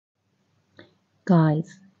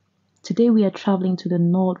Guys, today we are traveling to the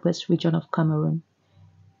northwest region of Cameroon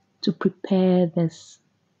to prepare this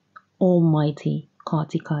almighty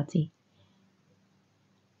Khati Khati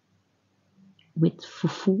with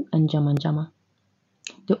fufu and jama.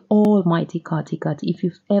 The almighty Khati Khati. If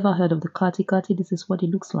you've ever heard of the Khati Khati, this is what it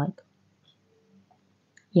looks like.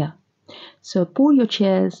 Yeah. So pull your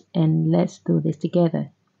chairs and let's do this together.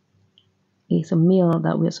 It's a meal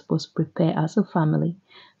that we're supposed to prepare as a family.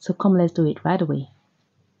 So come, let's do it right away.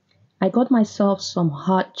 I got myself some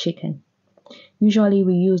hot chicken. Usually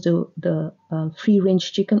we use the free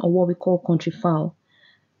range chicken or what we call country fowl.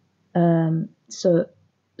 So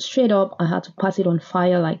straight up, I had to pass it on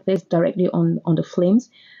fire like this directly on the flames.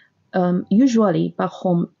 Usually back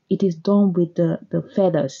home, it is done with the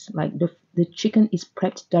feathers. Like the chicken is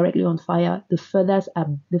prepped directly on fire. The feathers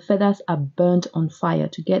are burnt on fire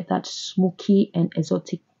to get that smoky and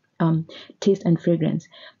exotic taste and fragrance.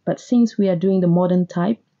 But since we are doing the modern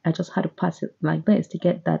type, I just had to pass it like this to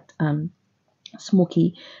get that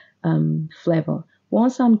smoky flavor.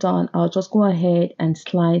 Once I'm done, I'll just go ahead and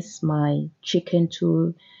slice my chicken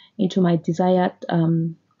into my desired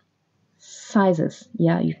sizes.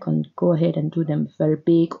 Yeah, you can go ahead and do them very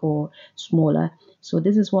big or smaller. So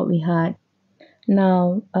this is what we had.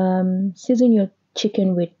 Now, season your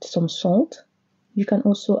chicken with some salt. You can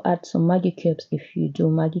also add some Maggi cubes if you do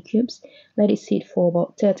Maggi cubes. Let it sit for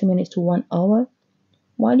about 30 minutes to 1 hour.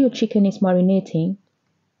 While your chicken is marinating,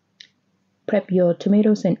 prep your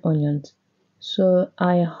tomatoes and onions. So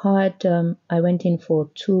I went in for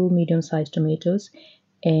 2 medium-sized tomatoes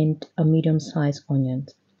and a medium-sized onion.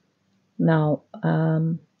 Now,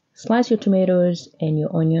 slice your tomatoes and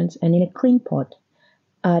your onions, and in a clean pot,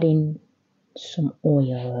 add in some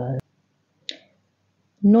oil.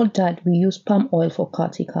 Note that we use palm oil for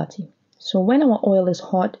Khati Khati. So when our oil is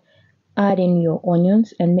hot, add in your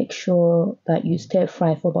onions and make sure that you stir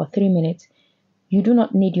fry for about 3 minutes. You do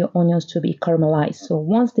not need your onions to be caramelized. So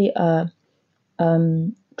once they are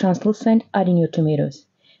translucent, add in your tomatoes.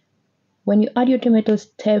 When you add your tomatoes,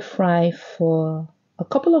 stir fry for a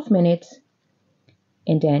couple of minutes,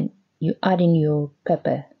 and then you add in your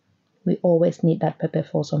pepper. We always need that pepper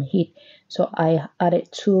for some heat. So I added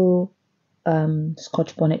 2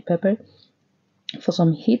 Scotch bonnet pepper for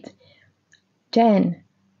some heat. Then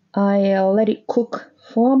I let it cook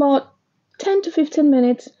for about 10 to 15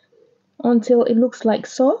 minutes until it looks like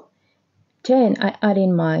so. Then I add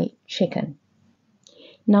in my chicken.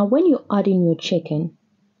 Now when you add in your chicken,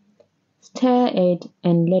 stir it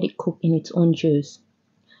and let it cook in its own juice.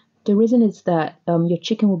 The reason is that your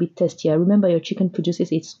chicken will be tastier. Remember, your chicken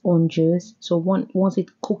produces its own juice. So once it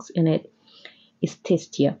cooks in it, it's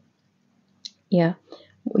tastier. Yeah.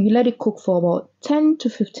 You let it cook for about 10 to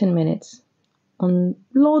 15 minutes on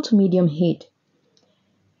low to medium heat.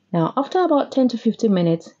 Now, after about 10 to 15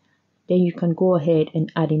 minutes, then you can go ahead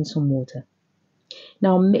and add in some water.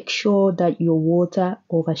 Now, make sure that your water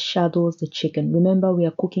overshadows the chicken. Remember, we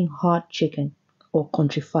are cooking hard chicken or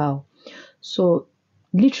country fowl. So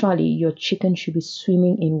literally, your chicken should be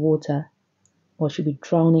swimming in water or should be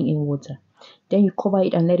drowning in water. Then you cover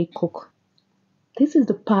it and let it cook. This is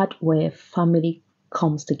the part where family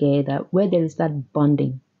comes together, where there is that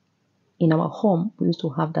bonding. In our home, we used to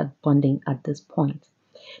have that bonding at this point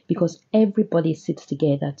because everybody sits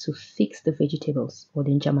together to fix the vegetables or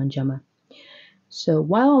the jama. So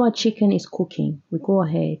while our chicken is cooking, we go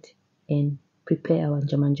ahead and prepare our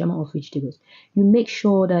jama of vegetables. You make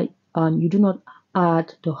sure that you do not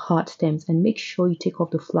add the hard stems and make sure you take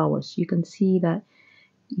off the flowers. You can see that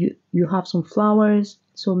you have some flowers,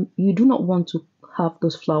 so you do not want to have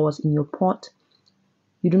those flowers in your pot.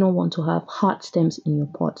 You do not want to have hard stems in your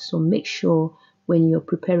pot. So make sure when you're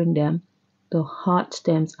preparing them, the hard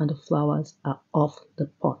stems and the flowers are off the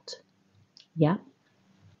pot. Yeah.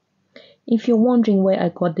 If you're wondering where I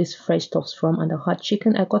got these fresh stuffs from and the hot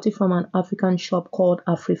chicken, I got it from an African shop called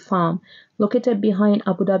Afri Farm, located behind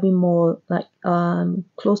Abu Dhabi Mall, like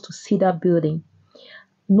close to Cedar Building.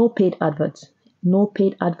 No paid adverts. No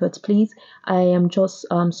paid adverts, please. I am just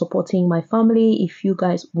supporting my family. If you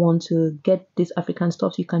guys want to get this African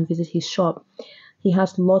stuff, you can visit his shop. He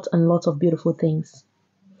has lots and lots of beautiful things.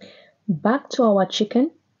 Back to our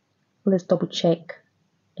chicken. Let's double check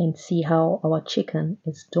and see how our chicken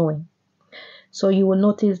is doing. So you will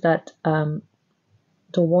notice that the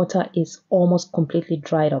water is almost completely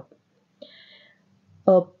dried up.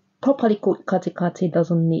 A properly cooked Khati Khati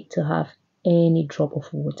doesn't need to have any drop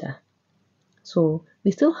of water. So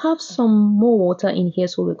we still have some more water in here,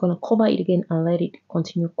 so we're going to cover it again and let it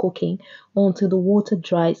continue cooking until the water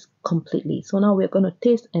dries completely. So now we're going to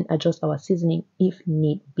taste and adjust our seasoning if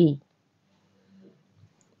need be.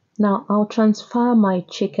 Now I'll transfer my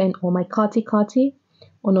chicken or my Khati Khati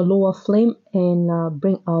on a lower flame and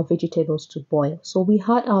bring our vegetables to boil. So we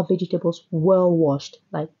had our vegetables well washed,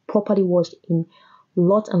 like properly washed in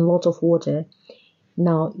lot and lot of water.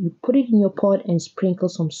 Now you put it in your pot and sprinkle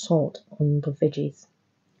some salt on the veggies.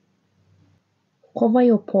 Cover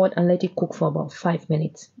your pot and let it cook for about 5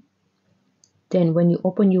 minutes. Then when you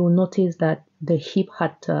open, you will notice that the heat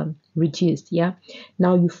had reduced. Yeah.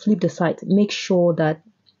 Now you flip the side. Make sure that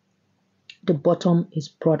the bottom is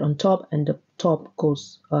brought on top and the top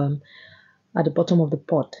goes at the bottom of the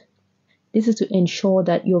pot. This is to ensure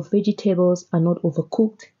that your vegetables are not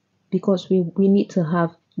overcooked because we need to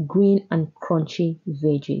have green and crunchy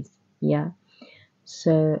veggies. Yeah.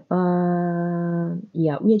 So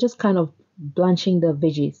yeah, we are just kind of blanching the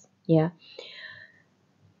veggies. Yeah.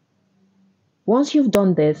 Once you've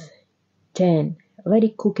done this, then let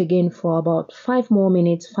it cook again for about 5 more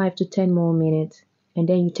minutes, 5 to 10 more minutes, and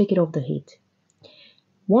then you take it off the heat.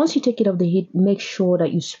 Once you take it off the heat, make sure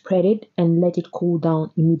that you spread it and let it cool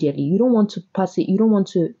down immediately. You don't want to pass it, you don't want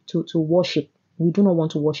to wash it. We do not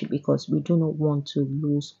want to wash it because we do not want to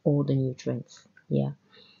lose all the nutrients. Yeah.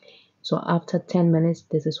 So after 10 minutes,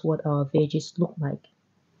 this is what our veggies look like.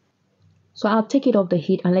 So I'll take it off the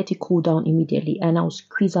heat and let it cool down immediately, and I'll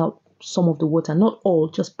squeeze out some of the water, not all,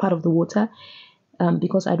 just part of the water,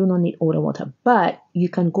 because I do not need all the water. But you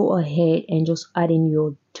can go ahead and just add in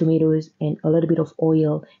your tomatoes and a little bit of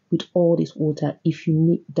oil with all this water if you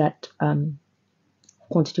need that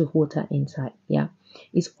quantity of water inside. Yeah,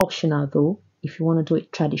 it's optional though. If you want to do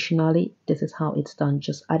it traditionally, this is how it's done.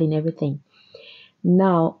 Just add in everything.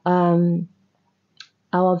 Now,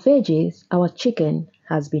 our veggies, our chicken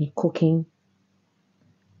has been cooking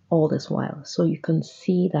all this while. So you can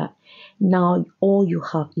see that now all you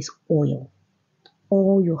have is oil.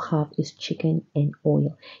 All you have is chicken and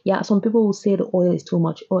oil. Yeah, some people will say the oil is too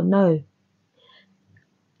much. Oh no,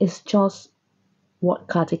 it's just what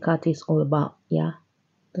Khati Khati is all about. Yeah,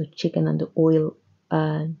 the chicken and the oil.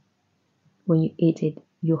 And when you eat it,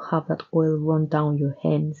 you have that oil run down your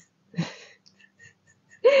hands.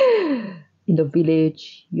 In the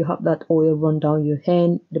village, you have that oil run down your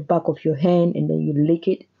hand, the back of your hand, and then you lick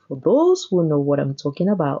it. For those who know what I'm talking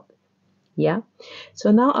about. Yeah.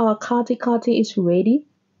 So now our Khati Khati is ready,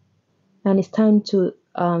 and it's time to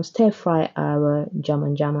stir fry our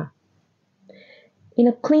jama. In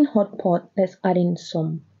a clean hot pot, let's add in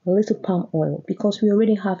some little palm oil because we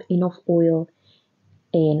already have enough oil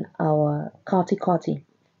in our Khati Khati.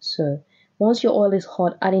 So once your oil is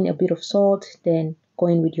hot, add in a bit of salt, then go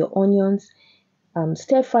in with your onions.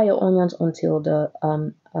 Stir fry your onions until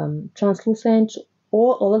the translucent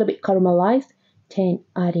or a little bit caramelized. Then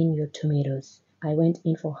add in your tomatoes. I went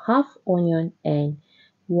in for half onion and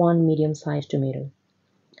one medium-sized tomato.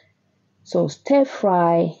 So stir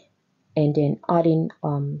fry and then add in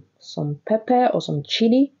some pepper or some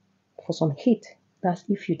chili for some heat. That's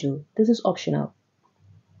if you do. This is optional.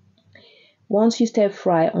 Once you stir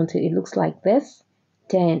fry until it looks like this,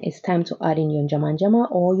 then it's time to add in your jama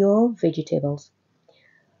or your vegetables.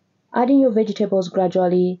 Adding your vegetables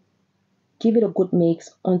gradually, give it a good mix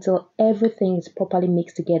until everything is properly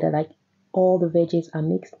mixed together, like all the veggies are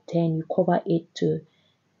mixed. Then you cover it to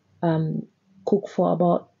cook for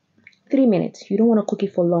about 3 minutes. You don't want to cook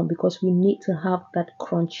it for long because we need to have that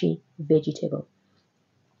crunchy vegetable.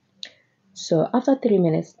 So after 3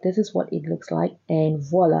 minutes, this is what it looks like, and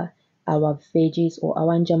voila, our veggies or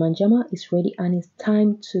our jama is ready, and it's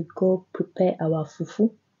time to go prepare our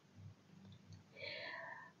fufu.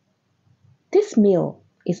 This meal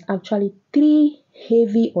is actually 3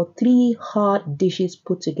 heavy or 3 hard dishes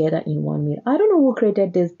put together in one meal. I don't know who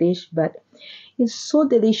created this dish, but it's so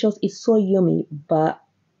delicious, it's so yummy, but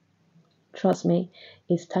trust me,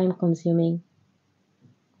 it's time consuming,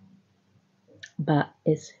 but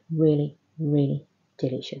it's really, really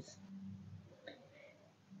delicious.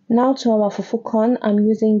 Now to our fufu corn, I'm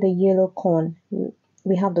using the yellow corn.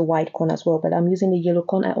 We have the white corn as well, but I'm using the yellow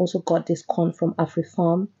corn. I also got this corn from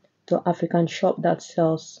AfriFarm, the African shop that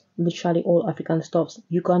sells literally all African stuffs.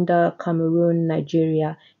 Uganda, Cameroon,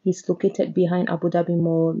 Nigeria. He's located behind Abu Dhabi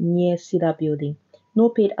Mall near Cedar Building. No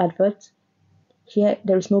paid adverts. Here,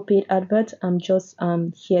 there is no paid advert. I'm just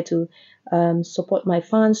here to support my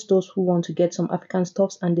fans, those who want to get some African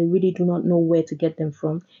stuffs and they really do not know where to get them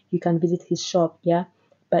from. You can visit his shop, yeah,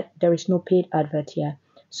 but there is no paid advert here.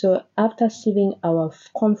 So after sieving our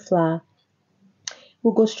corn flour,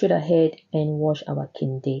 we'll go straight ahead and wash our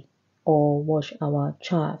kinde or wash our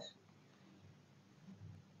chaff.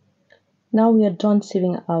 Now we are done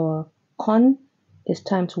sieving our corn. It's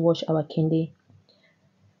time to wash our kinde.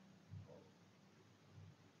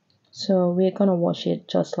 So we're gonna wash it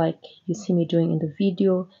just like you see me doing in the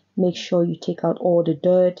video. Make sure you take out all the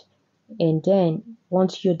dirt, and then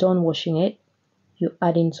once you're done washing it, you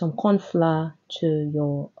add in some corn flour to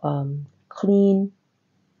your clean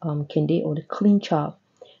kende, or the clean chaff.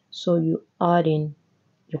 So you add in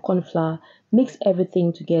your corn flour, mix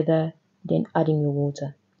everything together, then add in your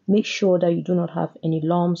water. Make sure that you do not have any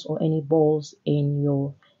lumps or any balls in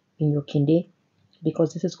your kende,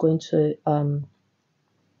 because this is going to um,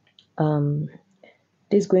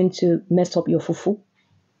 mess up your fufu.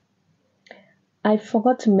 I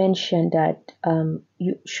forgot to mention that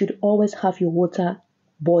you should always have your water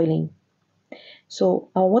boiling. So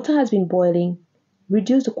our water has been boiling.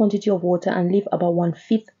 Reduce the quantity of water and leave about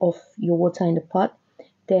 1/5 of your water in the pot.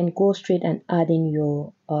 Then go straight and add in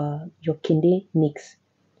your kende mix.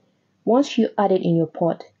 Once you add it in your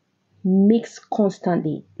pot, mix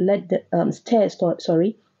constantly. Let the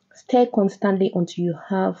stir constantly until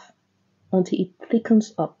it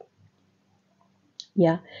thickens up.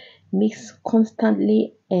 Yeah, mix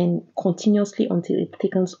constantly and continuously until it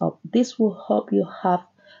thickens up. This will help you have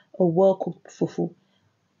a well cooked fufu.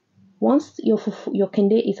 Once your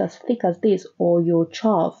kende is as thick as this, or your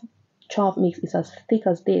chaff mix is as thick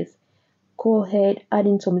as this, go ahead, add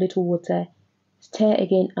in some little water, stir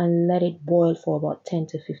again, and let it boil for about 10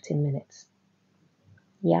 to 15 minutes.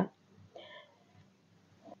 Yeah.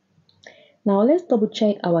 Now let's double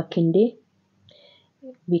check our kende.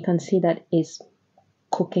 We can see that it's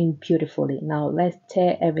cooking beautifully. Now let's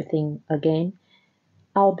stir everything again.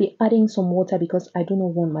 I'll be adding some water because I do not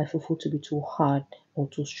want my fufu to be too hard or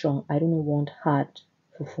too strong. I don't want hard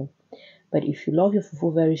fufu. But if you love your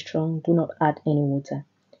fufu very strong, do not add any water.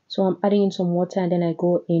 So I'm adding in some water, and then I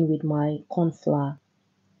go in with my corn flour.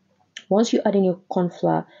 Once you add in your corn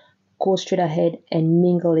flour, go straight ahead and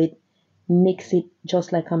mingle it. Mix it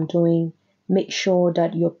just like I'm doing. Make sure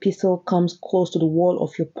that your pistol comes close to the wall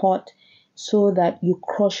of your pot, so that you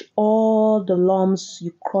crush all the lumps.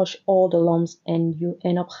 And you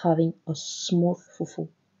end up having a smooth fufu.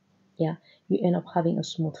 Yeah, you end up having a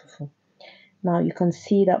smooth fufu. Now you can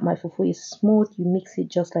see that my fufu is smooth. You mix it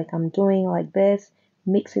just like I'm doing, like this.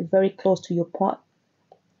 Mix it very close to your pot.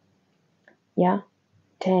 Yeah.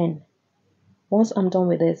 Then once I'm done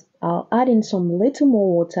with this, I'll add in some little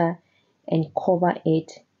more water and cover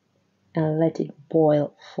it and let it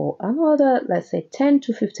boil for another, let's say, 10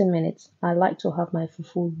 to 15 minutes. I like to have my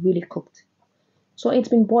fufu really cooked. So it's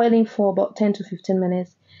been boiling for about 10 to 15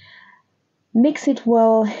 minutes. Mix it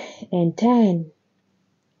well, and then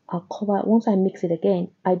I'll cover. Once I mix it again,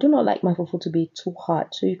 I do not like my fufu to be too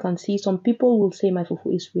hard. So you can see some people will say my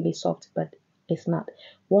fufu is really soft, but it's not.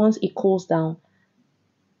 Once it cools down,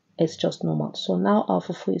 it's just normal. So now our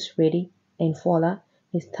fufu is ready, and voila,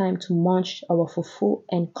 it's time to munch our fufu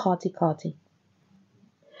and khati khati.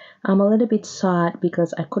 I'm a little bit sad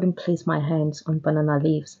because I couldn't place my hands on banana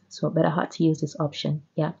leaves, but I had to use this option.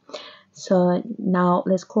 Yeah. So now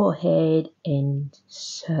let's go ahead and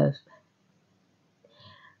serve.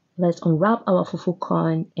 Let's unwrap our fufu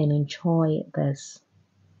corn and enjoy this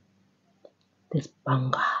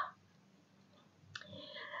banger.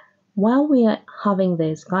 While we are having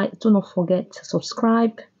this, guys, do not forget to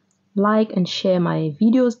subscribe, like, and share my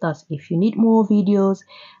videos. That's if you need more videos,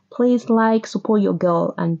 please like, support your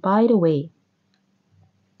girl. And by the way,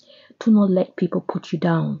 do not let people put you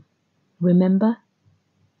down. Remember,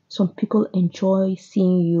 some people enjoy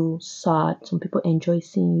seeing you sad. Some people enjoy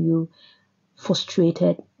seeing you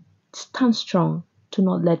frustrated. Stand strong. Do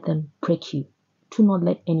not let them break you. Do not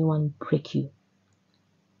let anyone break you.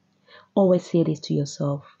 Always say this to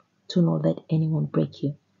yourself. Do not let anyone break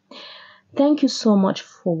you. Thank you so much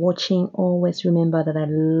for watching. Always remember that I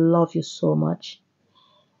love you so much.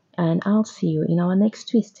 And I'll see you in our next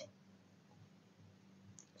twist.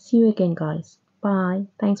 See you again, guys. Bye.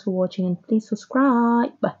 Thanks for watching, and please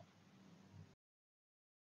subscribe.